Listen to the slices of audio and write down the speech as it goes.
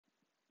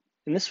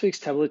In this week's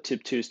Tableau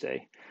Tip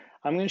Tuesday,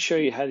 I'm going to show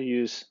you how to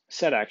use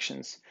set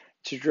actions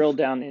to drill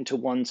down into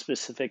one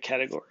specific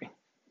category.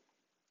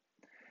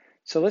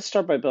 So let's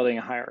start by building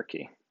a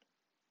hierarchy.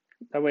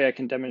 That way I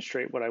can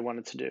demonstrate what I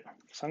wanted to do.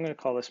 So I'm going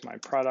to call this my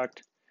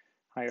product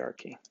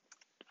hierarchy.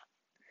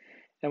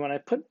 And when I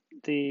put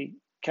the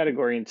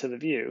category into the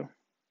view,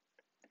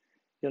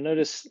 you'll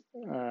notice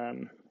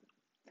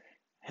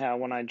how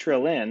when I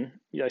drill in,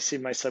 I see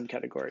my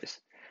subcategories.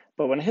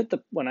 But when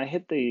I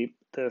hit the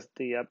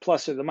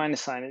plus or the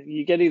minus sign,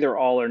 you get either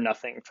all or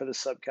nothing for the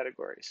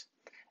subcategories.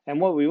 And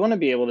what we want to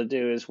be able to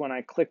do is when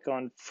I click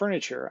on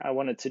furniture, I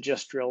want it to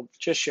just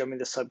show me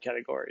the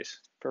subcategories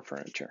for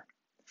furniture.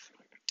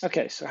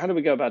 Okay, so how do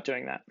we go about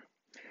doing that?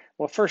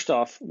 Well, first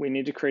off, we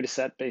need to create a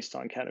set based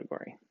on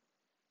category.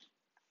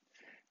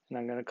 And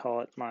I'm going to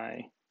call it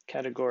my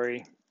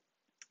category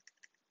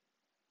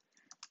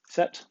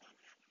set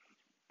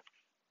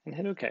and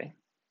hit OK.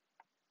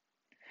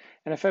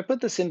 And if I put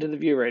this into the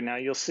view right now,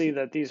 you'll see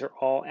that these are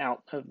all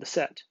out of the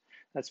set.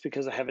 That's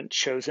because I haven't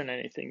chosen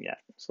anything yet.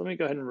 So let me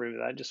go ahead and remove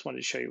that. I just wanted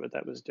to show you what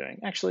that was doing.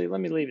 Actually, let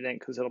me leave it in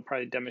because it'll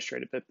probably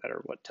demonstrate a bit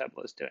better what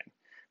Tableau is doing.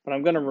 But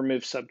I'm going to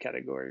remove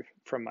subcategory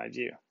from my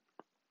view.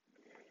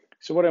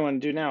 So what I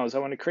want to do now is I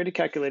want to create a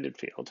calculated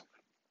field.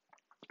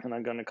 And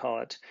I'm going to call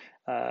it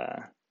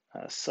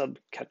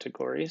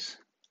subcategories.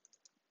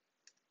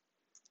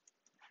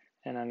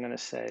 And I'm going to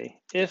say,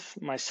 if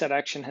my set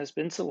action has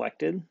been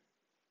selected,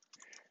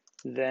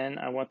 then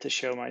I want to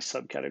show my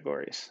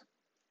subcategories.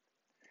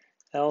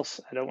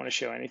 Else, I don't want to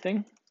show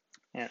anything,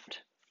 and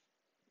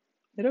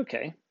hit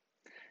OK.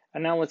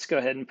 And now let's go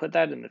ahead and put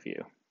that in the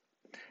view.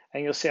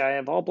 And you'll see I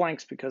have all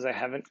blanks because I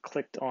haven't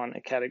clicked on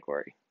a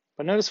category.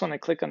 But notice when I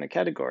click on a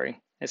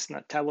category,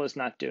 Tableau is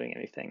not doing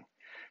anything.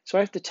 So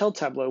I have to tell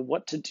Tableau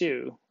what to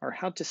do or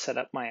how to set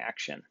up my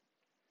action.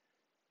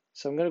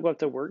 So I'm going to go up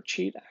to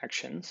Worksheet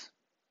Actions,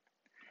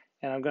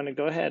 and I'm going to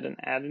go ahead and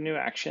add a new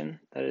action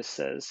that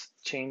says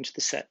change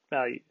the set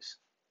values.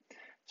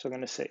 So I'm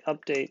going to say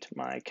update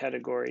my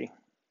category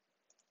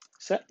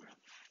set.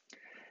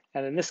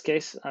 And in this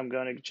case, I'm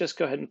going to just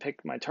go ahead and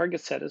pick my target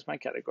set as my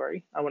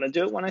category. I want to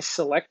do it when I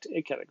select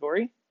a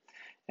category.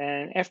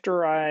 And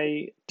after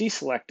I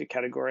deselect a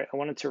category, I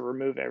wanted to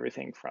remove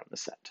everything from the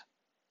set.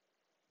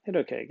 Hit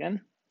OK again.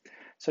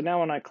 So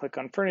now when I click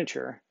on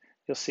furniture,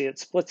 you'll see it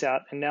splits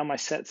out, and now my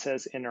set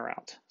says in or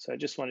out. So I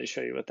just wanted to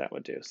show you what that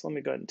would do. So let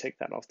me go ahead and take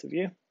that off the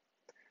view.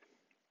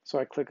 So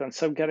I click on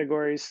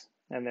subcategories,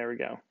 and there we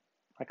go.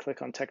 I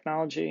click on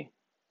technology,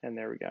 and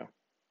there we go.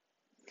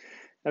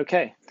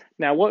 Okay,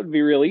 now what would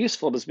be really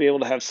useful is to be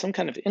able to have some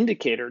kind of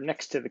indicator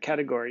next to the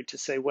category to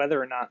say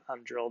whether or not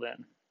I'm drilled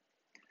in.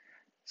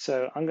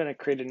 So I'm going to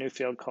create a new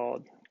field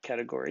called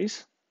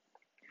categories.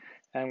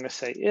 And I'm going to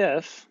say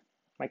if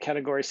my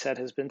category set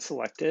has been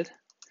selected,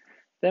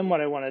 then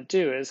what I want to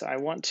do is I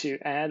want to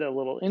add a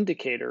little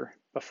indicator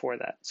before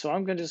that. So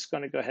I'm just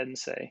going to go ahead and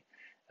say,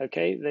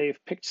 okay,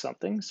 they've picked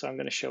something, so I'm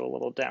going to show a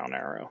little down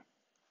arrow.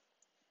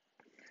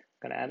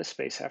 I'm going to add a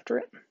space after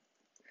it.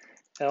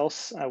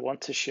 Else, I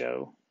want to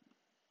show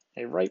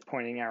a right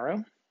pointing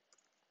arrow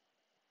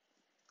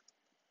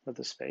with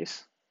a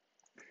space.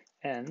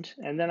 And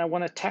then I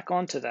want to tack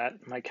onto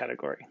that my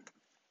category.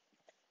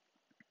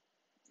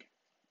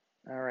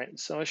 All right,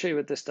 so I'll show you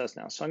what this does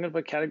now. So I'm going to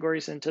put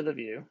categories into the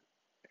view.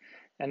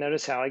 And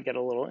notice how I get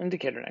a little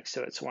indicator next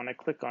to it. So when I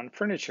click on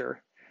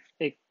furniture,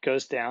 it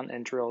goes down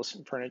and drills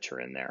furniture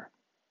in there.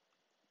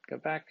 Go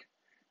back,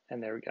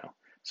 and there we go.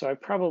 So I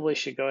probably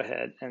should go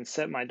ahead and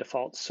set my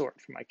default sort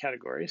for my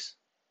categories.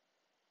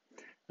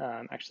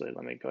 Actually,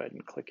 let me go ahead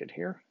and click it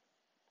here.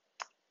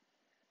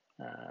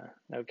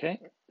 Okay,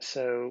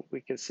 so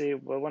we can see,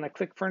 well, when I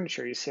click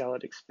furniture, you see how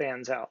it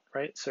expands out,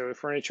 right? So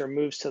furniture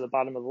moves to the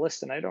bottom of the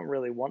list, and I don't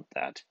really want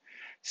that.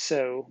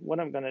 So what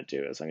I'm going to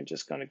do is I'm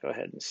just going to go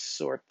ahead and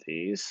sort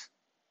these,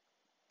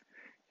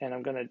 and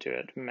I'm going to do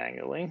it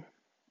manually.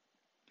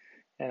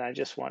 And I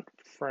just want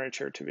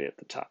furniture to be at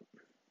the top.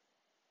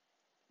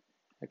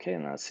 Okay,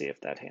 and let's see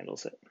if that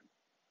handles it.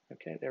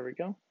 Okay, there we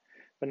go.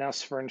 But now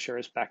furniture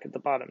is back at the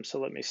bottom. So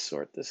let me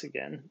sort this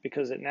again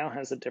because it now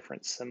has a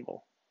different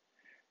symbol.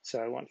 So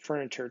I want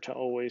furniture to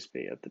always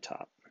be at the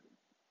top.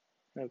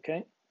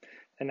 Okay,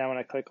 and now when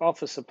I click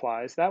office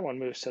supplies, that one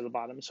moves to the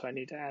bottom. So I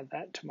need to add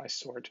that to my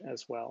sort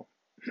as well.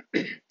 So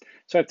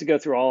I have to go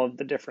through all of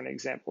the different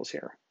examples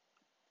here.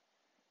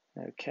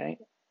 Okay,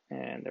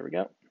 and there we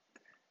go.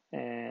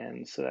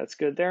 And so that's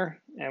good there.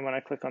 And when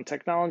I click on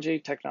technology,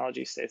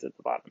 technology stays at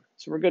the bottom.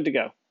 So we're good to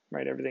go,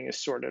 right? Everything is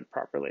sorted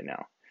properly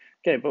now.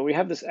 Okay, but we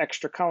have this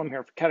extra column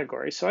here for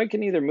categories. So I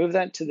can either move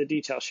that to the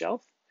detail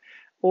shelf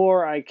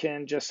or I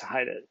can just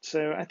hide it.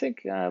 So I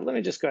think, let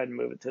me just go ahead and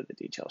move it to the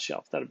detail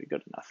shelf. That'll be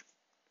good enough.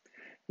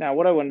 Now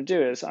what I want to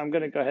do is I'm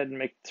going to go ahead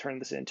and turn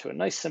this into a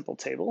nice simple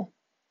table.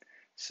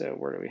 So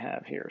where do we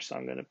have here? So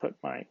I'm going to put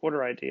my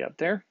order ID up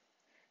there.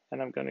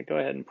 And I'm going to go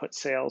ahead and put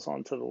sales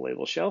onto the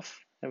label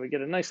shelf. And we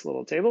get a nice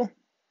little table.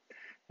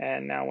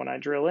 And now when I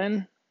drill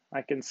in,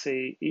 I can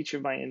see each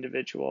of my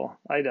individual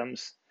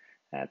items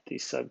at the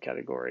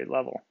subcategory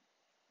level.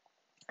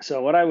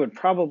 So what I would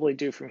probably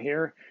do from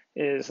here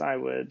is I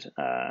would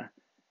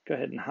go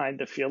ahead and hide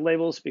the field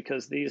labels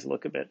because these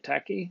look a bit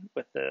tacky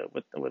with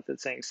it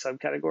saying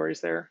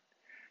subcategories there.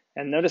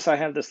 And notice I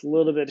have this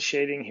little bit of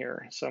shading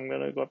here. So I'm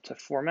going to go up to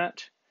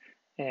Format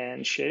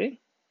and Shading.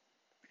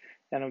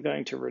 And I'm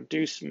going to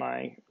reduce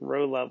my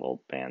row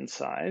level band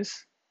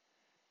size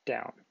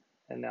down.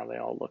 And now they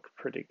all look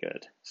pretty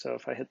good. So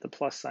if I hit the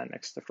plus sign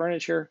next to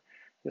furniture,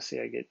 you'll see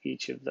I get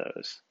each of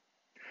those.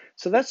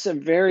 So that's a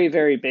very,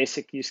 very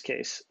basic use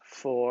case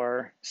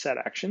for set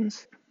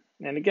actions.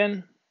 And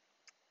again,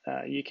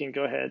 you can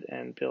go ahead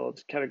and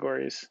build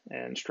categories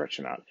and stretch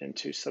them out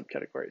into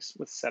subcategories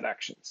with set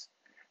actions.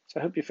 So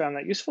I hope you found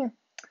that useful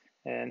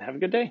and have a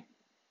good day.